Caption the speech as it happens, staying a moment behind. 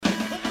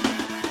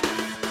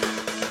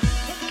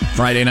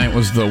Friday night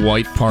was the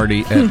white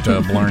party at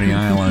Blarney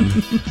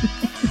Island.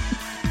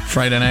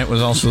 Friday night was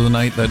also the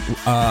night that,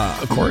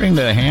 according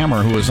to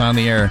Hammer, who was on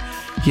the air,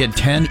 he had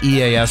 10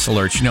 EAS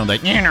alerts. You know,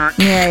 that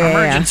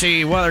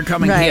emergency weather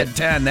coming. Right. He had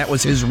 10. That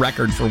was his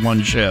record for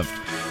one shift.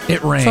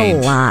 It rained.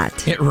 It's a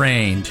lot. It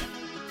rained.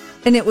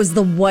 And it was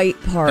the white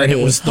party. And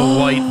it was the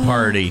white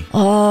party.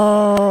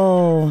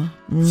 Oh.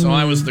 So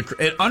I was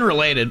the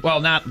unrelated. Well,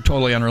 not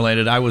totally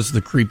unrelated. I was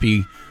the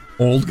creepy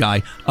old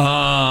guy.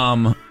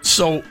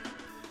 So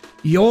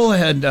Yola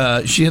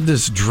had she had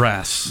this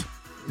dress,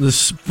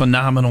 this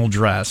phenomenal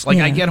dress. Like,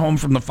 I get home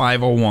from the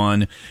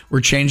 501. We're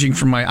changing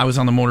from I was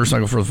on the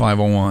motorcycle for the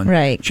 501.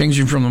 Right.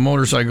 Changing from the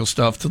motorcycle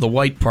stuff to the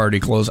white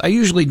party clothes. I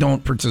usually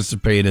don't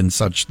participate in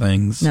such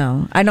things.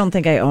 No, I don't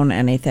think I own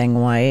anything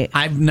white.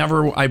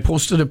 I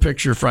posted a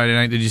picture Friday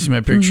night. Did you see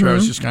my picture? I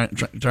was just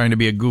kind of trying to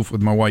be a goof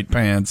with my white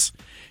pants.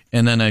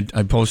 And then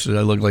I posted,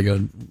 I looked like a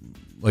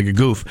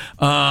goof.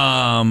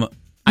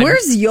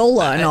 Where's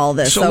Yola in all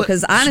this, though?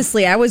 Because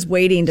honestly, I was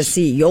waiting to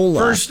see Yola.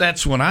 First,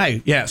 that's when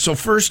so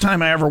first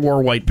time I ever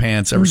wore white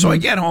pants ever. So I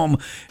get home,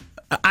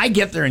 I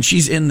get there, and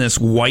she's in this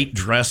white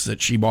dress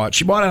that she bought.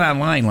 She bought it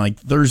online like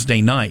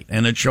Thursday night,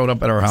 and it showed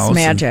up at our house. It's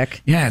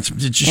magic. It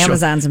just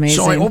Amazon's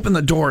amazing. So I open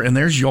the door, and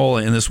there's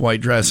Yola in this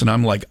white dress, and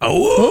I'm like,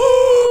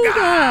 oh,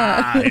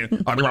 God.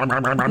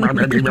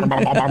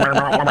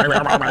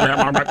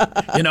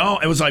 You know,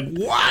 it was like,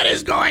 what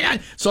is going on?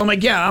 So I'm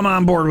like, I'm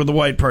on board with the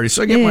white party.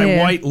 So I get my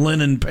white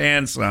linen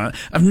pants on.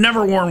 I've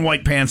never worn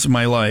white pants in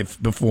my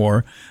life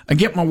before. I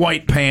get my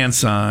white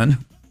pants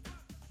on.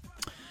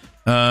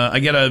 I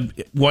get a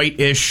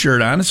white-ish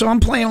shirt on, so I'm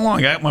playing along.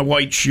 I got my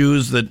white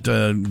shoes that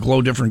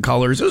glow different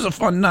colors. It was a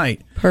fun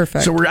night.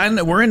 Perfect. So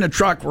we're in the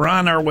truck. We're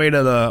on our way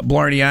to the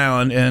Blarney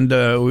Island,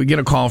 and we get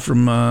a call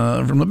from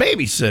the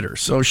babysitter.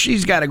 So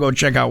she's got to go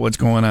check out what's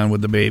going on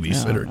with the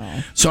babysitter.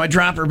 Oh. So I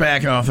drop her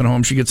back off at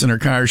home. She gets in her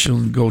car.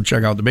 She'll go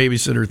check out the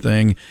babysitter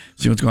thing,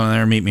 see what's going on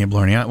there, meet me at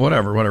Blarney Island,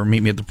 whatever.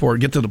 Meet me at the port.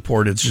 Get to the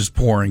port. It's just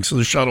pouring, so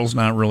the shuttle's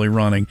not really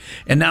running.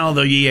 And now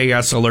the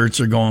EAS alerts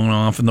are going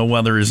off, and the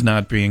weather is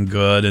not being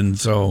good, and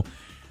so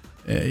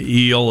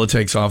Yola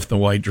takes off the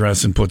white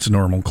dress and puts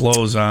normal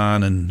clothes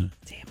on, and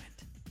damn it.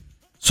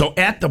 So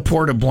at the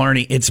port of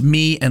Blarney, it's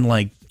me and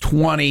like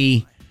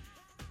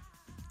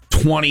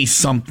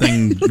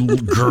 20-something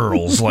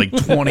girls, like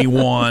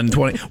 21,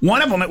 20.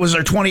 One of them, it was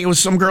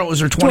some girl, it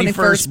was her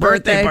 21st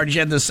birthday party. She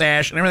had the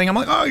sash and everything. I'm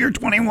like, oh, you're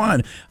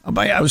 21.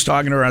 I was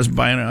talking to her.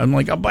 I'm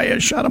like, I'll buy you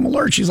a shot of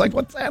Malert. She's like,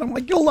 what's that? I'm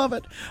like, you'll love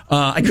it.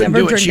 I couldn't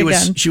do it.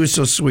 She was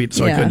so sweet,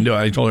 so I couldn't do it.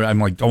 I told her, I'm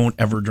like, don't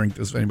ever drink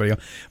this with anybody else.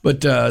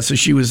 But so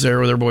she was there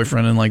with her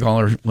boyfriend and like all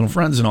her little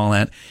friends and all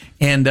that.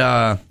 And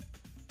I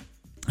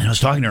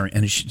was talking to her,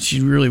 and she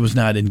really was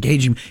not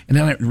engaging. And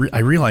then I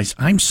realized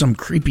I'm some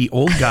creepy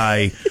old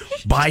guy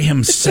by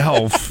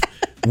himself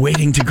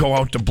waiting to go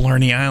out to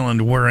Blarney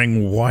Island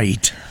wearing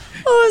white.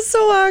 Oh, it's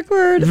so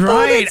awkward.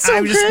 Right.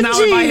 So now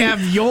if I have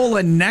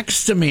Yola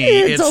next to me,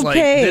 it's okay. Like,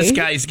 this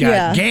guy's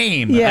got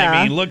game. Yeah.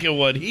 I mean, look at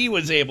what he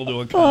was able to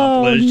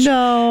accomplish.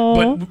 Oh,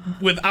 no. But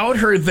without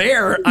her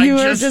there, I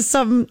just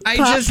look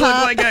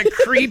like a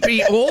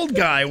creepy old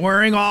guy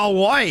wearing all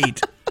white.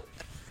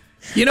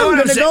 You know what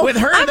I'm saying? With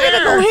her there. I'm going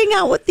to go hang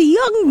out with the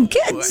young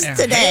kids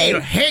today.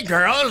 Hey,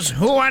 girls,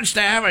 who wants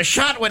to have a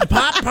shot with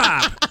Pop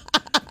Pop?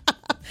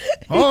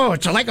 Oh,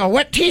 it's like a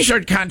wet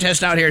T-shirt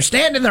contest out here.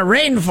 Stand in the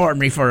rain for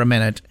me for a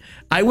minute.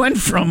 I went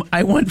from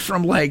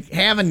like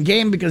having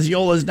game because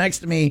Yola's next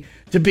to me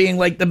to being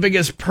like the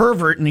biggest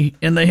pervert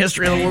in the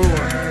history of the world. You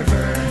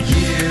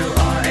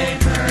are a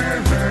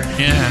pervert.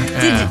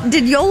 Yeah.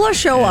 Did Yola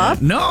show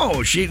up?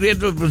 No,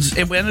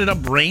 it ended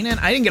up raining.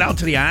 I didn't get out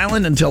to the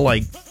island until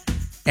like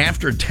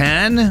after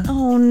 10.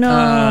 Oh,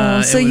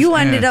 no. So you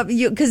ended up,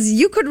 because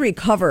you could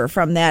recover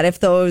from that if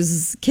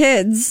those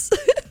kids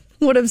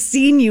would have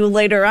seen you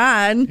later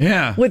on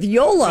with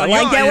Yola.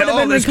 That would have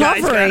been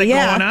recovery.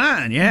 Going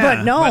on. Yeah.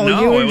 But no,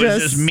 you were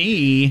just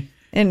me.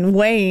 And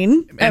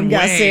Wayne, I'm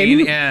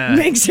guessing,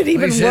 makes it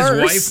even worse.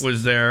 His wife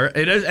was there.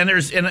 It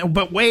is,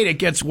 but wait, it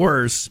gets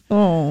worse.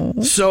 Oh.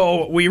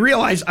 So we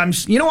realize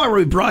where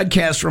we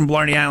broadcast from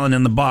Blarney Island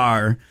in the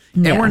bar.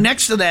 And we're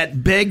next to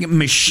that big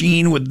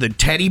machine with the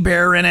teddy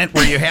bear in it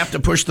where you have to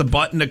push the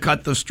button to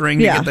cut the string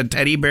to get the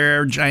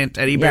giant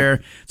teddy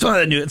bear.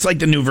 It's like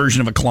the new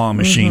version of a claw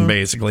machine,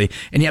 basically.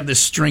 And you have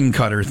this string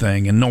cutter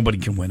thing, and nobody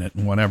can win it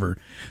and whatever.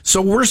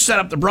 So we're set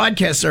up to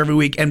broadcast every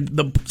week, and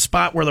the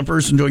spot where the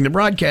person doing the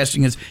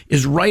broadcasting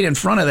is right in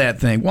front of that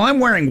thing. Well, I'm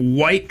wearing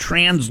white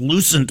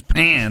translucent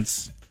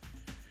pants.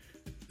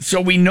 So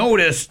we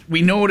noticed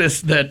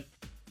that.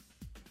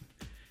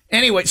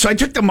 Anyway, so I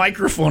took the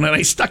microphone and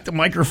I stuck the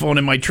microphone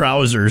in my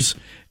trousers.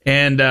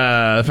 And,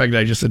 in fact,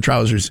 I just said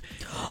trousers.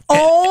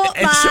 Oh,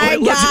 my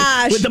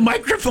gosh. With the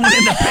microphone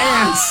in the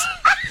pants.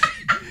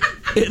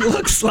 It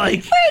looks like.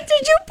 Wait,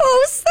 did you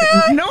post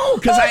that? No,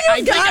 because I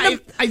think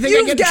I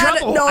get in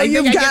trouble. No,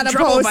 you've got to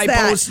post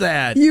that. Post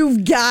that.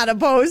 You've got to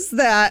post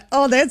that.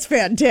 Oh, that's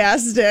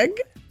fantastic.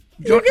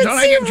 You can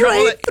see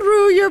right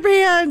through your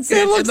pants.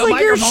 It looks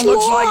like your schlong.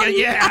 Looks like it.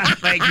 Yeah,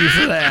 thank you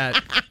for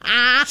that.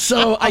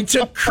 So I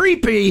took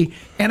creepy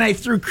and I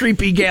threw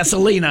creepy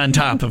gasoline on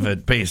top of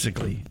it,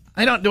 basically.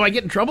 Do I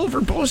get in trouble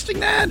for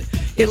posting that?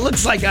 It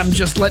looks like I'm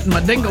just letting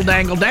my dingle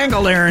dangle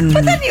there, and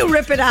but then you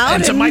rip it out.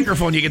 It's a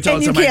microphone. You can tell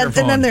it's a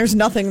microphone. And then there's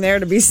nothing there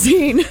to be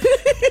seen.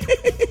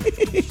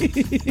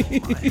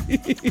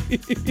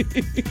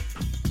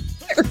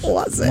 There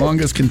was it.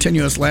 Longest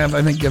continuous laugh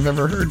I think I've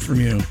ever heard from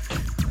you.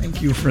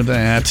 Thank you for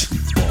that.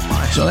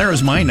 So there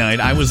was my night.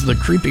 I was the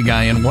creepy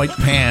guy in white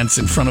pants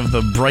in front of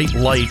the bright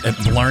light at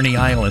Blarney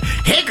Island.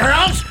 Hey,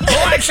 girls, who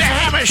wants to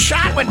have a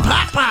shot with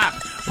Pop?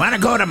 Want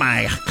to go to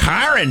my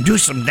car and do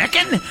some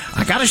decking?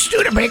 I got a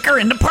Studebaker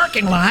in the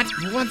parking lot.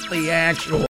 What the actual...